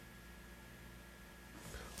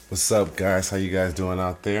What's up, guys? How you guys doing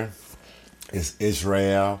out there? It's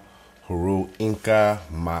Ishrael H'ru Inkh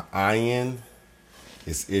Maáian.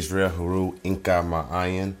 It's Ishrael H'ru Inkh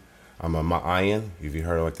Maáian. I'm a Maáian. If you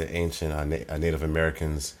heard of like the ancient Native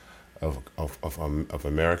Americans of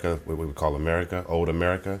America, what we would call America, old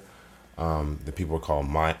America, the people are called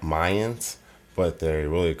Mayans, but they're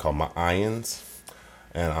really called Maáians.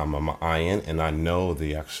 And I'm a Maáian, and I know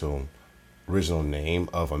the actual original name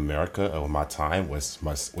of America of my time which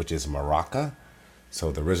is Maraka.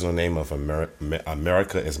 So the original name of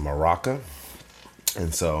America is Maraka.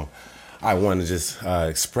 And so I want to just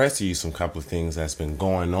express to you some couple of things that's been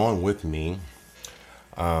going on with me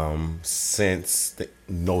since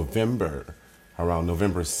November, around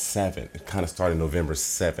November 7th. It kind of started November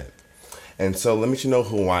 7th. And so let me let you know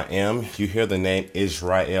who I am. You hear the name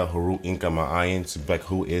Ishrael H'ru Inkh Maáian. So like,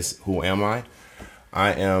 who am I?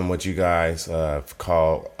 I am what you guys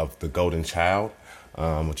call of the golden child,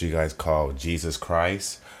 what you guys call Jesus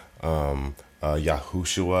Christ,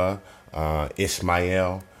 Yahushua,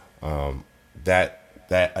 Ishmael,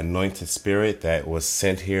 that anointed spirit that was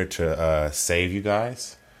sent here to save you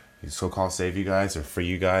guys, so-called save you guys or free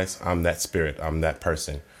you guys. I'm that spirit. I'm that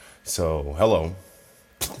person. So hello,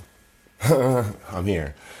 I'm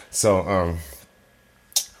here. So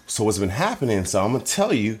what's been happening? So I'm gonna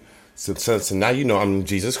tell you. So now you know I'm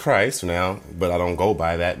Jesus Christ now, but I don't go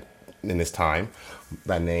by that in this time,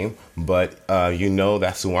 that name. But you know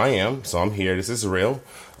that's who I am. So I'm here. This is real.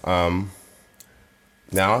 Now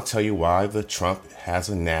I'll tell you why the Trump has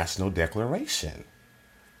a national declaration.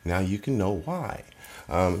 Now you can know why.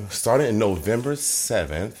 Starting in November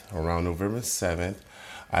 7th, around November 7th,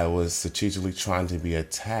 I was strategically trying to be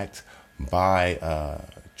attacked by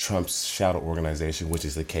Trump's shadow organization, which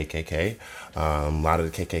is the KKK. A lot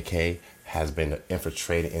of the KKK has been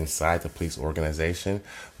infiltrated inside the police organization,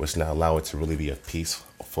 which now allow it to really be a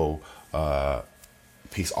peaceful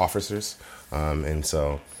peace officers. And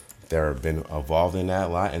so they've been involved in that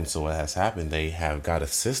a lot. And so what has happened, they have got a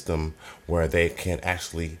system where they can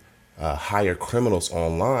actually hire criminals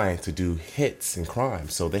online to do hits and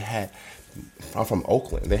crimes. So I'm from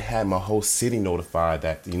Oakland. They had my whole city notified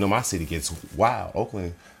that, my city gets wild.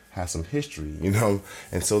 Oakland has some history,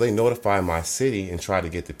 and so they notify my city and try to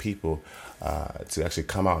get the people to actually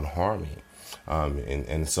come out and harm me.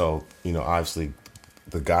 And so, obviously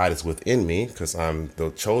the God is within me because I'm the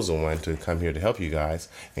chosen one to come here to help you guys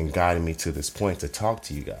and guiding me to this point to talk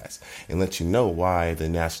to you guys and let you know why the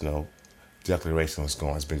national declaration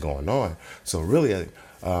has been going on. So really,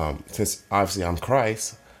 since obviously I'm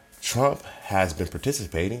Christ, Trump has been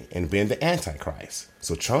participating and being the Antichrist.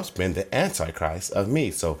 So Trump's been the Antichrist of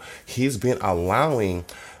me. So he's been allowing,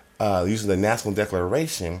 using the National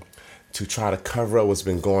Declaration to try to cover up what's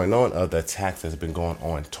been going on of the attacks that's been going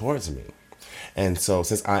on towards me. And so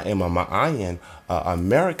since I am a Maáian,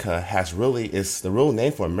 America the real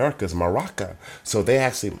name for America is Maraka. So they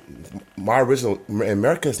actually,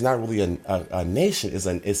 America is not really a nation. It's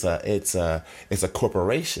a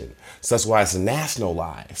corporation. So that's why it's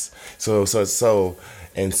nationalized. So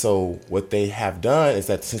what they have done is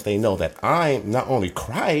that since they know that I'm not only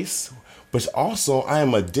Christ, but also I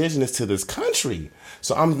am indigenous to this country.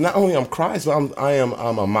 So I'm Christ, but I'm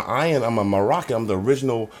a Maáian, I'm a Maraka, I'm the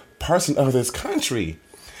original person of this country.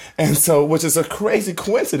 And so, which is a crazy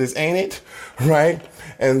coincidence, ain't it? Right?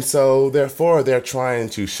 And so therefore they're trying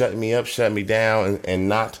to shut me up, shut me down, and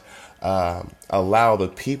not allow the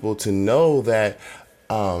people to know that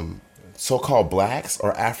so-called blacks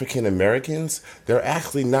or African Americans, they're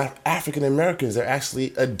actually not African Americans. They're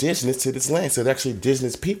actually indigenous to this land. So they're actually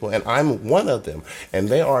indigenous people. And I'm one of them. And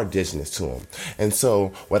they are indigenous to them. And so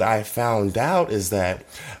what I found out is that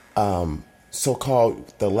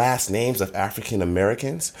so-called the last names of African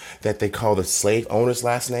Americans that they call the slave owners'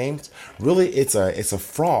 last names, really it's a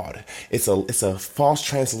fraud. It's a false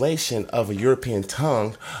translation of a European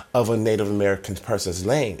tongue of a Native American person's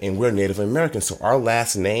name, and we're Native Americans, so our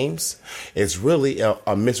last names is really a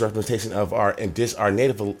misrepresentation of our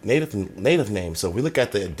native names. So we look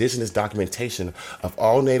at the indigenous documentation of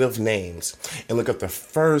all Native names and look at the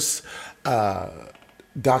first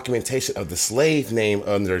documentation of the slave name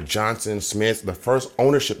under Johnson Smith, the first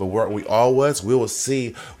ownership of where we all was, we will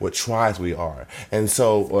see what tribes we are. And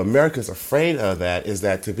so what America's afraid of that is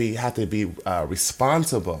that have to be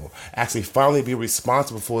responsible, actually finally be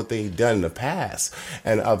responsible for what they've done in the past,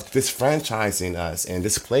 and of disfranchising us and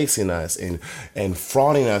displacing us and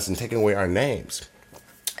frauding us and taking away our names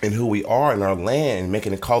and who we are in our land,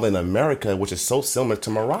 making it call it America, which is so similar to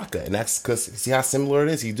Maraka. And that's because, see how similar it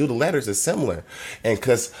is? You do the letters, it's similar. And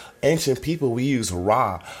because ancient people, we use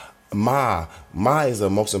Ra, Ma is the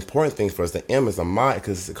most important thing for us. The M is the Ma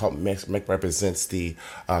because it called represents the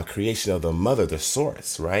creation of the mother, the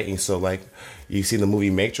source, right? And so, like you see the movie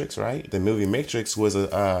Matrix, right? The movie Matrix was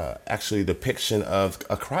actually a depiction of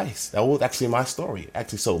a Christ. That was actually my story.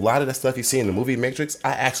 Actually, so a lot of the stuff you see in the movie Matrix,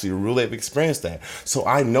 I actually really have experienced that. So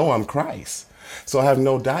I know I'm Christ. So I have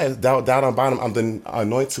no doubt about him. I'm the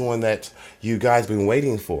anointed one that you guys been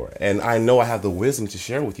waiting for. And I know I have the wisdom to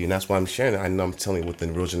share with you. And that's why I'm sharing it. I know I'm telling you what the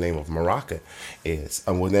original name of Maraka is.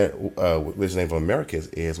 What the original name of America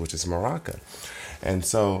is, which is Maraka. And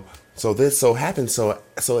so this so happened. So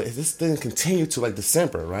this didn't continue to like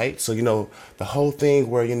December, right? So, the whole thing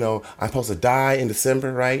where, I'm supposed to die in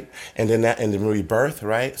December, right? And then rebirth,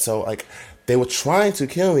 right? So like they were trying to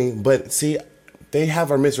kill me, but see, they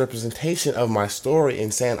have a misrepresentation of my story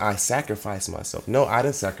in saying I sacrificed myself. No, I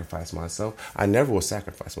didn't sacrifice myself. I never will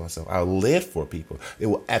sacrifice myself. I lived for people.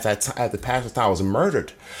 At that time, at the past time, I was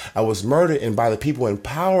murdered. I was murdered, and by the people in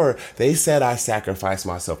power, they said I sacrificed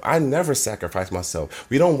myself. I never sacrificed myself.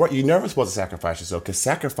 We don't work. You're never supposed to sacrifice yourself because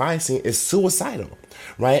sacrificing is suicidal,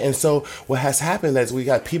 right? And so what has happened is we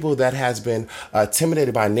got people that has been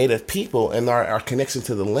intimidated by Native people and our connection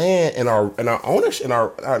to the land and our ownership and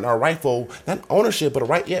our rightful not ownership, but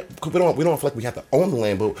right, yeah, we don't feel like we have to own the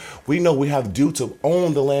land, but we know we have due to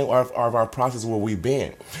own the land of our process where we've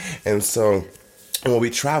been. And so when we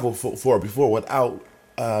travel before without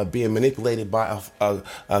being manipulated by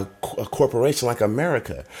a corporation like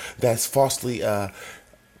America that's falsely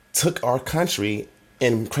took our country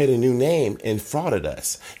and created a new name and frauded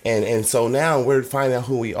us. And so now we're finding out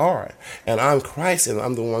who we are. And I'm Christ, and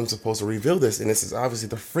I'm the one supposed to reveal this. And this is obviously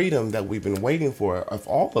the freedom that we've been waiting for of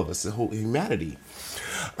all of us, the whole humanity.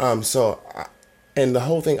 And the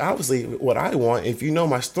whole thing, obviously, what I want, if you know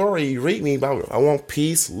my story, you read me about, I want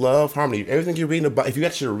peace, love, harmony. Everything you read in the Bible, if you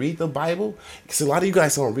actually read the Bible, because a lot of you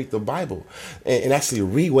guys don't read the Bible and actually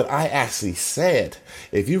read what I actually said.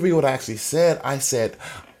 If you read what I actually said, I said,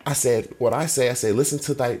 what I say, listen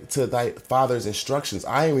to thy father's instructions.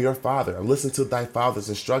 I am your father. Listen to thy father's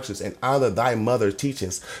instructions and honor thy mother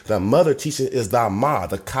teachings. The mother teaching is the Ma,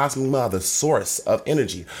 the cosmic Ma, the source of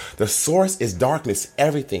energy. The source is darkness,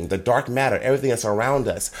 everything, the dark matter, everything that's around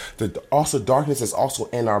us. Also darkness is also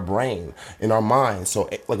in our brain, in our mind. So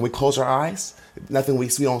like we close our eyes, nothing we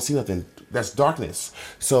don't see nothing. That's darkness.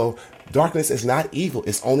 So darkness is not evil.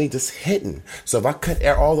 It's only just hidden. So if I cut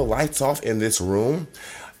all the lights off in this room,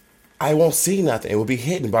 I won't see nothing. It will be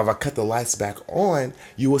hidden. But if I cut the lights back on,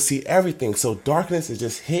 you will see everything. So darkness is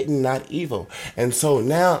just hidden, not evil. And so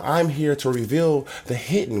now I'm here to reveal the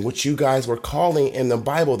hidden, which you guys were calling in the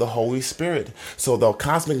Bible the Holy Spirit. So the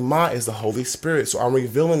cosmic Ma is the Holy Spirit. So I'm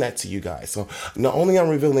revealing that to you guys. So not only I'm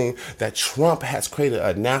revealing that Trump has created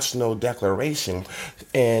a national declaration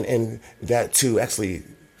and that to actually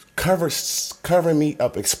cover me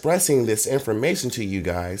up expressing this information to you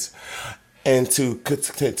guys, and to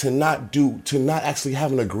not actually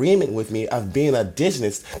have an agreement with me of being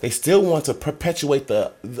indigenous. They still want to perpetuate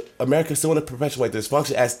America still want to perpetuate this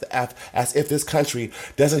function as if this country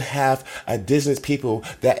doesn't have indigenous people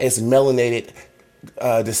that is melanated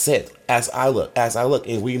descent. As I look,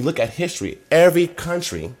 and we look at history, every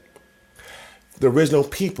country, the original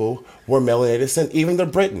people were melanated descent. Even the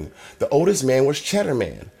Britain, the oldest man was Cheddar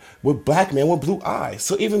Man, with black men with blue eyes.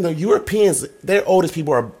 So even the Europeans, their oldest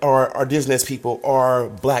people are indigenous people, or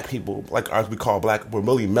black people, like we call black, we're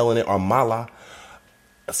really melanin or mala,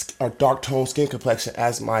 or dark tone skin complexion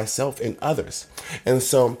as myself and others. And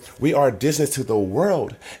so we are indigenous to the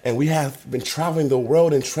world, and we have been traveling the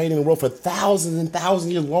world and trading the world for thousands and thousands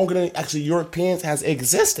of years, longer than actually Europeans has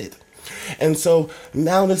existed. And so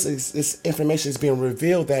now this information is being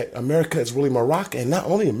revealed that America is really Maraka, and not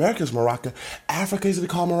only America is Maraka, Africa is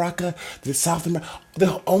called Maraka, the South America,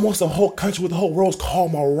 almost the whole country, the whole world is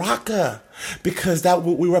called Maraka, because that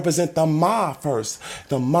we represent the Ma first,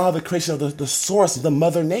 the Ma, the creation of the source, the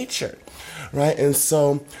Mother Nature, right? And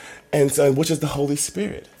so which is the Holy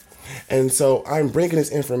Spirit. And so I'm bringing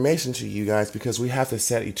this information to you guys because we have to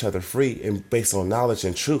set each other free and based on knowledge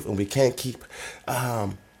and truth, and we can't keep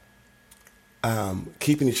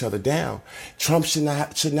keeping each other down. Trump should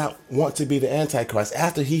not want to be the Antichrist.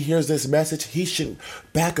 After he hears this message, he should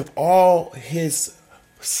back up all his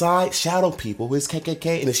side shadow people, his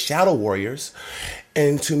KKK and his shadow warriors,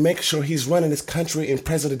 and to make sure he's running this country in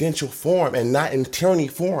presidential form and not in tyranny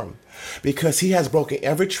form, because he has broken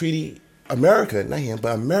every treaty. America, not him,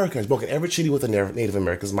 but America has broken every treaty with the Native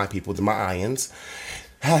Americans, my people, the Maáians,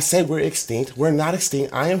 has said we're extinct. We're not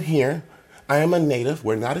extinct. I am here. I am a native.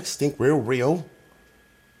 We're not extinct. We're real.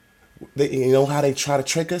 You know how they try to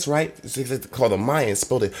trick us, right? It's called the Mayan,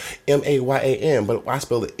 spelled it Mayan, but I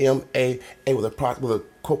spelled it M-A-A with a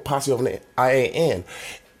apostrophe over the I-A-N.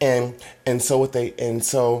 And so what they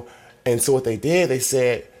did, they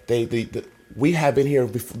said we have been here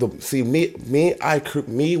before. See, me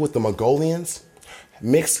with the Mongolians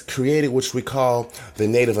created, which we call the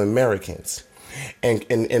Native Americans. And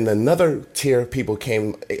another tier of people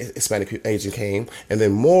came, Hispanic Asian came, and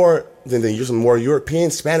then more European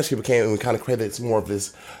Spanish people came, and we kind of created more of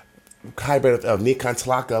this hybrid of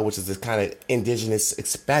Nicantlaka, which is this kind of indigenous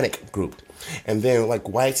Hispanic group. And then like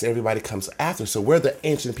whites, everybody comes after. So we're the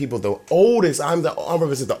ancient people, the oldest. I'm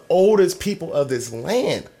representing the oldest people of this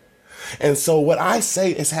land. And so what I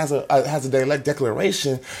say is has a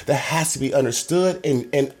declaration that has to be understood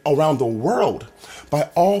and around the world by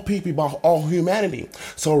all people, by all humanity.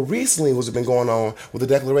 So recently, what's been going on with the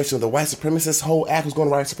declaration of the white supremacists, whole act was going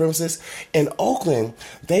to white supremacists in Oakland.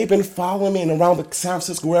 They've been following me, and around the San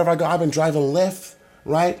Francisco, wherever I go, I've been driving left.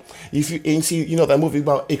 Right? If you see, you know that movie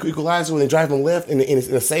about Equalizer when they're driving left and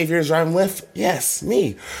the savior is driving left? Yes,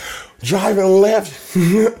 me. Driving left.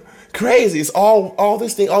 Crazy. It's all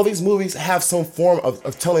these movies have some form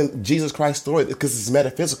of telling Jesus Christ's story because it's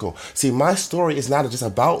metaphysical. See, my story is not just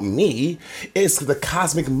about me. It's the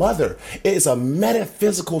cosmic mother. It is a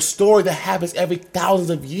metaphysical story that happens every thousands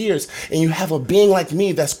of years. And you have a being like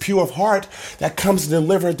me that's pure of heart that comes to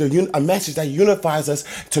deliver a message that unifies us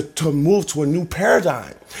to move to a new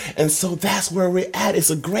paradigm. And so that's where we're at. It's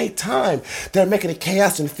a great time. They're making it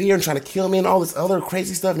chaos and fear and trying to kill me and all this other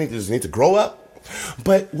crazy stuff. They just need to grow up.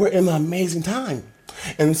 But we're in an amazing time.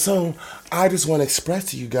 And so I just want to express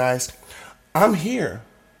to you guys, I'm here.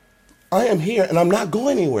 I am here and I'm not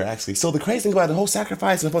going anywhere, actually. So the crazy thing about the whole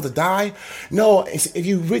sacrifice, I'm supposed to die. No, if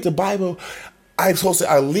you read the Bible, I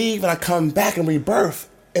leave and I come back and rebirth.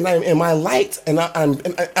 And I'm in my light and I'm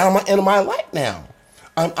in my light now.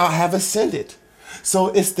 I have ascended. So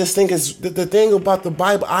this thing is the thing about the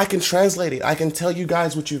Bible. I can translate it. I can tell you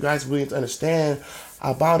guys what you guys really need to understand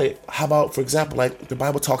about it. How about, for example, like the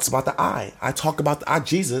Bible talks about the eye. I talk about the eye,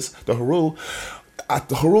 Jesus, the H'ru. I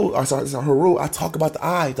talk about the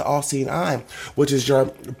eye, the all-seeing eye, which is your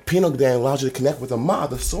pineal gland, allows you to connect with the Ma,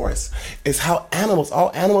 the source. It's how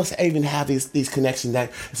all animals even have these connections that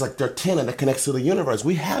it's like their antenna that connects to the universe.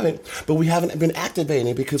 We haven't been activating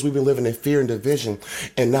it because we've been living in fear and division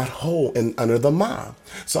and not whole and under the Ma.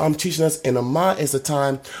 So I'm teaching us, and the Ma is the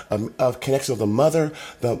time of connection with the mother.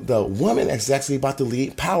 The woman is actually about to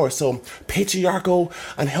lead power. So patriarchal,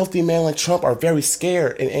 unhealthy men like Trump are very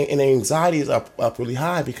scared, and anxiety is up really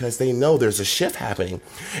high because they know there's a shift happening,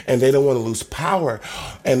 and they don't want to lose power.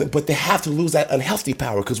 But they have to lose that unhealthy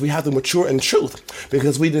power because we have to mature in truth,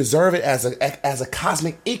 because we deserve it as a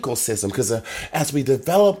cosmic ecosystem. Because as we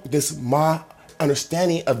develop this Ma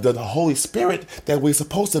understanding of the Holy Spirit that we're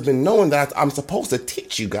supposed to have been knowing, that I'm supposed to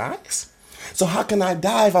teach you guys. So how can I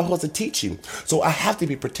die if I'm supposed to teach you? So I have to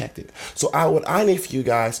be protected. So what I need for you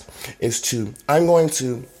guys is I'm going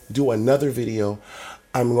to do another video.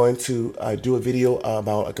 I'm going to do a video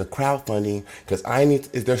about like a crowdfunding, because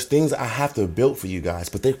there's things I have to build for you guys,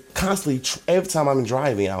 but they're constantly, every time I'm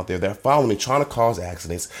driving out there, they're following me, trying to cause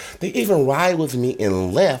accidents. They even ride with me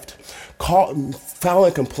in left,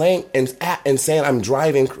 filing a complaint and saying I'm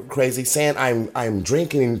driving crazy, saying I'm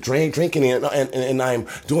drinking and I'm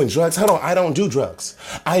doing drugs. Hold on, I don't do drugs.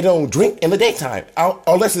 I don't drink in the daytime,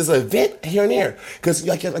 unless there's an event here and there. Because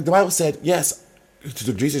like the Bible said, yes,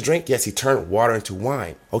 did Jesus drink? Yes, he turned water into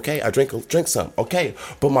wine. Okay, I drink some. Okay,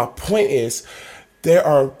 but my point is,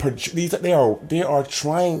 it's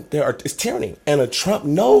tyranny, and Trump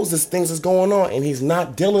knows this things is going on, and he's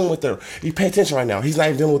not dealing with you pay attention right now. He's not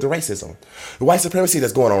even dealing with the racism, the white supremacy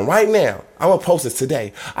that's going on right now. I'm gonna post this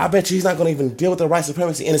today. I bet you he's not gonna even deal with the white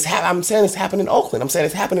supremacy, and I'm saying it's happening in Oakland. I'm saying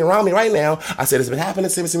it's happening around me right now. I said it's been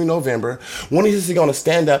happening since November. When is he gonna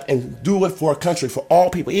stand up and do it for a country, for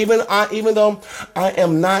all people? Even though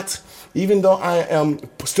I am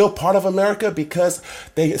still part of America, because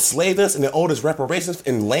they enslaved us and they owed us reparations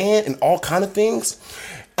in land and all kind of things.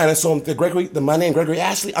 And so my name Gregory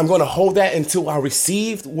Ashley, I'm going to hold that until I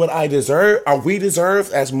receive what I deserve, or we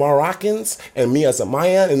deserve as Moroccans, and me as a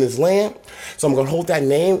Mayan in this land. So I'm going to hold that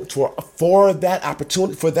name for that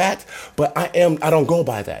opportunity, for that. But I don't go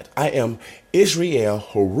by that. I am Ishrael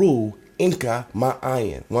H'ru Inkh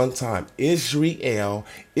Maáian. One time, Ishrael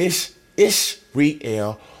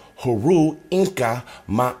H'ru Inkh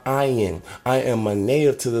Maáian. I am a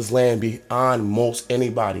native to this land beyond most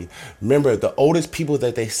anybody. Remember, the oldest people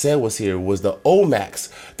that they said was here was the Olmecs.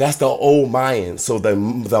 That's the old Mayans. So the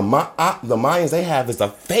Mayans they have is the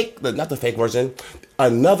fake, not the fake version,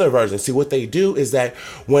 another version. See, what they do is that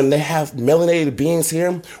when they have melanated beings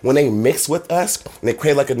here, when they mix with us and they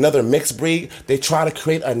create like another mixed breed, they try to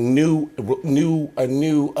create a new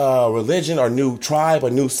religion or new tribe or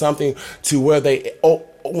new something to where they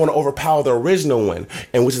want to overpower the original one,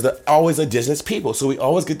 and which is always indigenous people. So we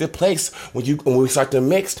always get the place when we start to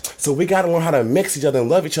mix. So we got to learn how to mix each other and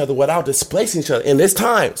love each other without displacing each other in this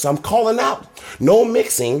time. So I'm calling out no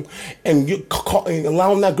mixing and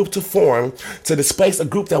allowing that group to form to displace a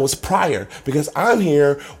group that was prior, because I'm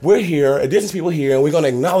here, we're here, indigenous people here, and we're going to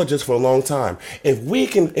acknowledge this for a long time. If we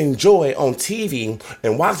can enjoy on TV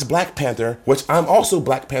and watch Black Panther, which I'm also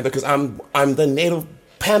Black Panther because I'm the native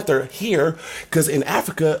Panther here, because in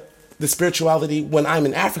Africa, the spirituality, when I'm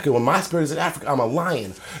in Africa, when my spirit is in Africa, I'm a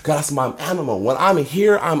lion. God, that's my animal. When I'm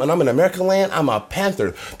here, and I'm in American land, I'm a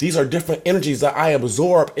panther. These are different energies that I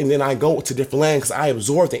absorb, and then I go to different lands because I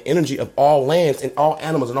absorb the energy of all lands and all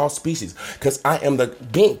animals and all species. Because I am the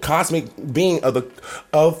cosmic being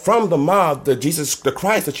from the mob, the Jesus, the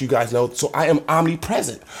Christ that you guys know. So I am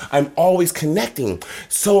omnipresent. I'm always connecting.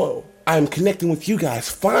 So I'm connecting with you guys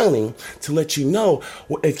finally to let you know,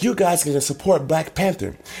 if you guys can support Black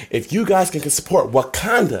Panther, if you guys can support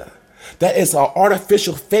Wakanda, that is an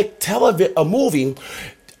artificial fake a movie.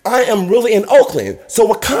 I am really in Oakland, so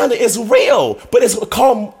Wakanda is real, but it's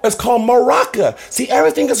called Maraka. See,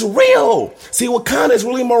 everything is real. See, Wakanda is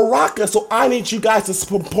really Maraka, so I need you guys to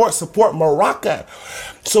support Maraka,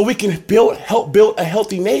 so we can help build a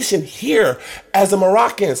healthy nation here as the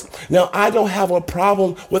Moroccans. Now, I don't have a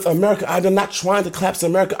problem with America. I'm not trying to collapse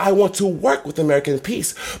America. I want to work with American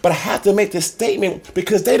peace, but I have to make this statement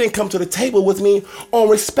because they didn't come to the table with me on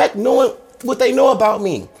respect, knowing what they know about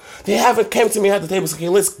me. They haven't came to me at the table and said, okay,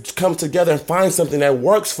 let's come together and find something that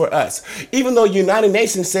works for us. Even though United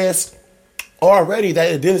Nations says already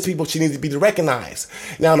that indigenous people should need to be recognized.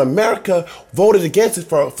 Now, America voted against it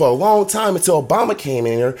for a long time until Obama came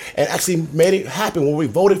in here and actually made it happen when we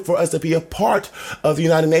voted for us to be a part of the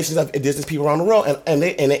United Nations of indigenous people around the world. And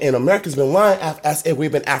America's been lying as if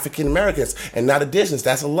we've been African Americans and not indigenous.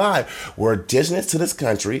 That's a lie. We're indigenous to this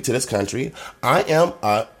country. I am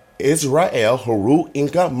Ishrael H'ru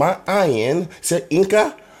Inkh Maáian. Said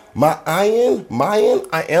Inkh Maáian.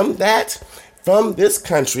 I am that from this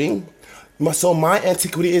country. So my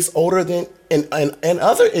antiquity is older than and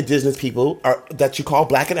other indigenous people that you call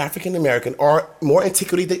Black and African American are more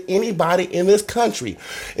antiquity than anybody in this country.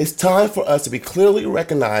 It's time for us to be clearly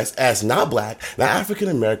recognized as not Black, not African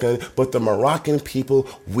American, but the Moroccan people.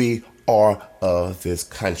 We are of this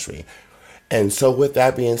country. And so with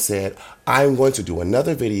that being said, I'm going to do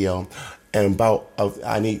another video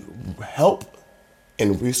I need help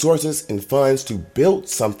and resources and funds to build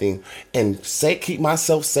something and keep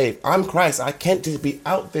myself safe. I'm Christ. I can't just be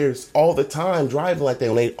out there all the time driving like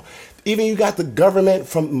that. Even you got the government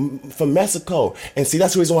from Mexico. And see,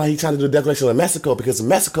 that's the reason why he's trying to do the Declaration of Mexico, because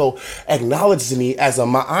Mexico acknowledges me as a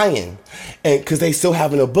Maáian. And because they still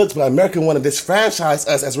have in the books, but America want to disfranchise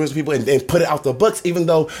us as rich people and put it out the books, even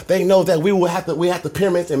though they know that we have the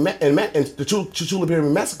pyramids and the Chula pyramid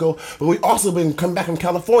in Mexico, but we also been coming back from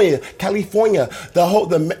California,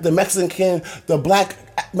 the Mexican, the Black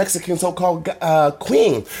Mexican so-called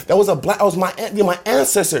queen. That was my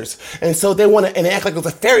ancestors, and so they want to, and they act like it was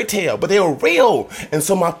a fairy tale, but they were real. And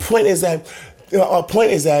so my point is that,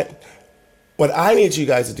 what I need you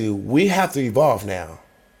guys to do, we have to evolve now.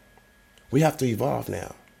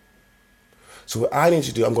 So what I need you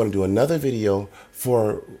to do, I'm going to do another video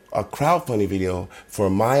for a crowdfunding video for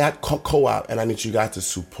my co-op, and I need you guys to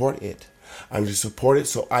support it. I'm just support it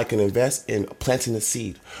so I can invest in planting the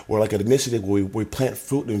seed. We're like an initiative where we plant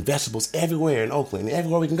fruit and vegetables everywhere in Oakland, and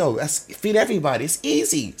everywhere we can go. That's feed everybody. It's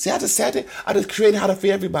easy. See, I just said it. I just created how to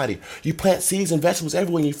feed everybody. You plant seeds and vegetables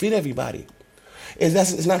everywhere and you feed everybody.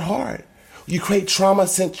 It's not hard. You create trauma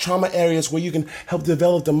areas where you can help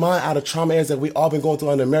develop the mind out of trauma areas that we all been going through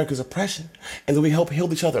under America's oppression. And then we help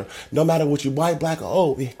heal each other. No matter what you white, black, or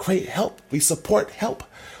old, we create help. We support help.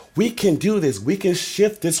 We can do this. We can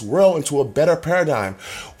shift this world into a better paradigm.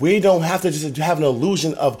 We don't have to just have an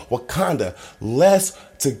illusion of Wakanda. Let's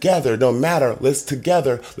together, no matter, let's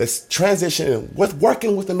transition with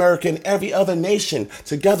working with America and every other nation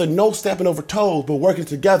together, no stepping over toes, but working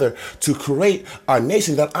together to create a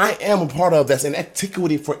nation that I am a part of that's an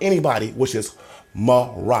antiquity for anybody, which is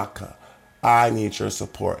Maraka. I need your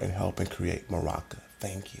support and help and create Maraka.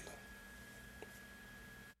 Thank you.